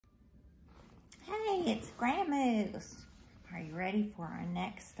Hey, it's Grandma's. Are you ready for our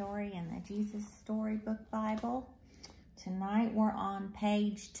next story in the Jesus Storybook Bible? Tonight we're on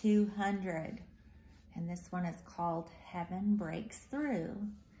page 200, and this one is called Heaven Breaks Through.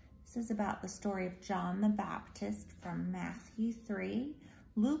 This is about the story of John the Baptist from Matthew 3,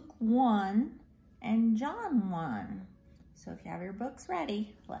 Luke 1, and John 1. So if you have your books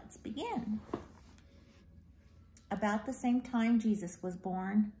ready, let's begin. About the same time Jesus was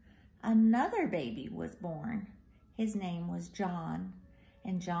born, another baby was born. His name was John,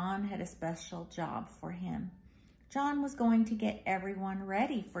 and John had a special job for him. John was going to get everyone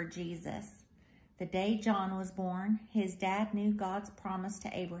ready for Jesus. The day John was born, his dad knew God's promise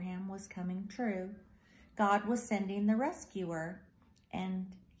to Abraham was coming true. God was sending the rescuer, and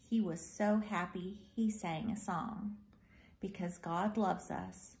he was so happy he sang a song. Because God loves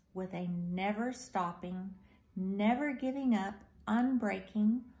us with a never-stopping, never giving up,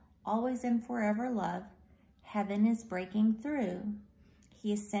 unbreaking, always and forever love, heaven is breaking through.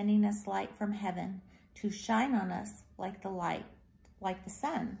 He is sending us light from heaven to shine on us like the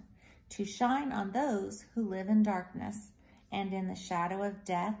sun, to shine on those who live in darkness and in the shadow of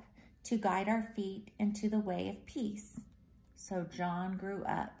death, to guide our feet into the way of peace. So John grew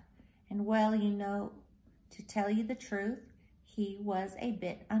up, and well, to tell you the truth, he was a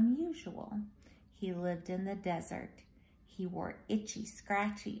bit unusual. He lived in the desert. He wore itchy,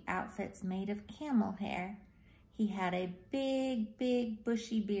 scratchy outfits made of camel hair. He had a big, big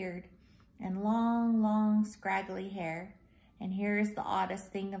bushy beard and long, long, scraggly hair. And here's the oddest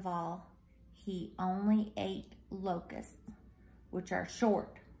thing of all. He only ate locusts, which are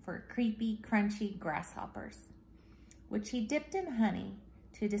short for creepy, crunchy grasshoppers, which he dipped in honey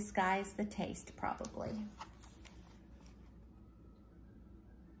to disguise the taste, probably.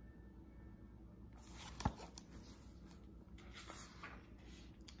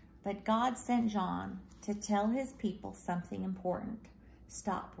 But God sent John to tell his people something important.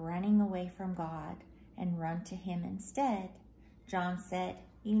 Stop running away from God and run to him instead. John said,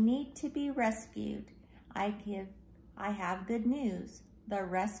 "You need to be rescued. I have good news. The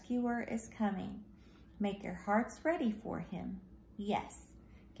rescuer is coming. Make your hearts ready for him. Yes,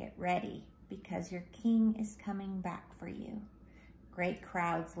 get ready because your king is coming back for you." Great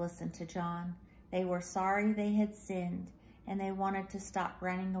crowds listened to John. They were sorry they had sinned, and they wanted to stop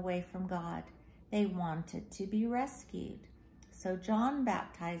running away from God. They wanted to be rescued. So John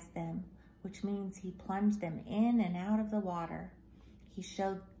baptized them, which means he plunged them in and out of the water. He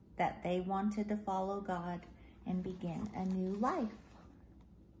showed that they wanted to follow God and begin a new life.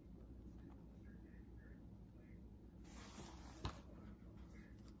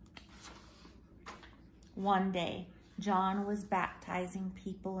 One day, John was baptizing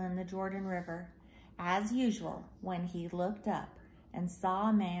people in the Jordan River. As usual, when he looked up and saw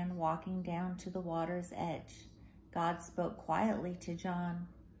a man walking down to the water's edge, God spoke quietly to John,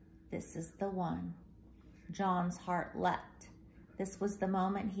 "This is the one." John's heart leapt. This was the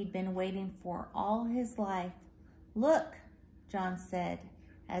moment he'd been waiting for all his life. "Look," John said,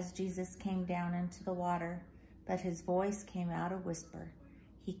 as Jesus came down into the water, but his voice came out a whisper.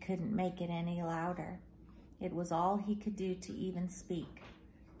 He couldn't make it any louder. It was all he could do to even speak.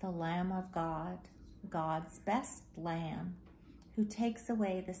 "The Lamb of God, God's best lamb, who takes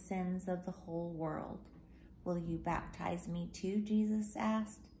away the sins of the whole world. Will you baptize me too?" Jesus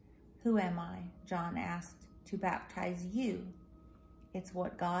asked. "Who am I?" John asked. "To baptize you." "It's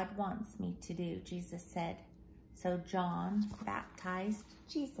what God wants me to do," Jesus said. So John baptized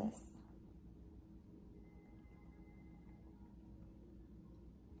Jesus.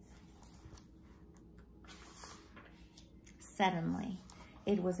 Suddenly,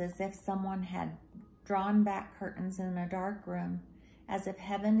 it was as if someone had drawn back curtains in a dark room, as if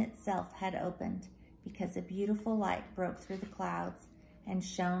heaven itself had opened, because a beautiful light broke through the clouds and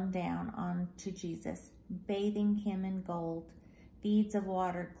shone down onto Jesus, bathing him in gold. Beads of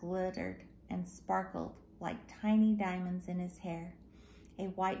water glittered and sparkled like tiny diamonds in his hair. A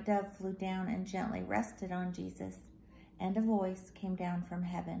white dove flew down and gently rested on Jesus, and a voice came down from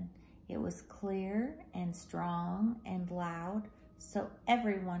heaven. It was clear and strong and loud, so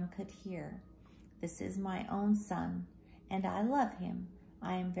everyone could hear. "This is my own son, and I love him.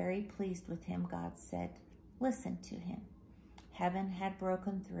 I am very pleased with him," God said. "Listen to him." Heaven had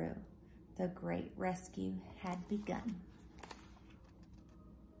broken through. The great rescue had begun.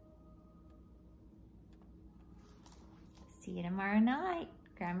 See you tomorrow night.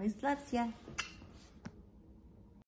 Grandma's loves ya.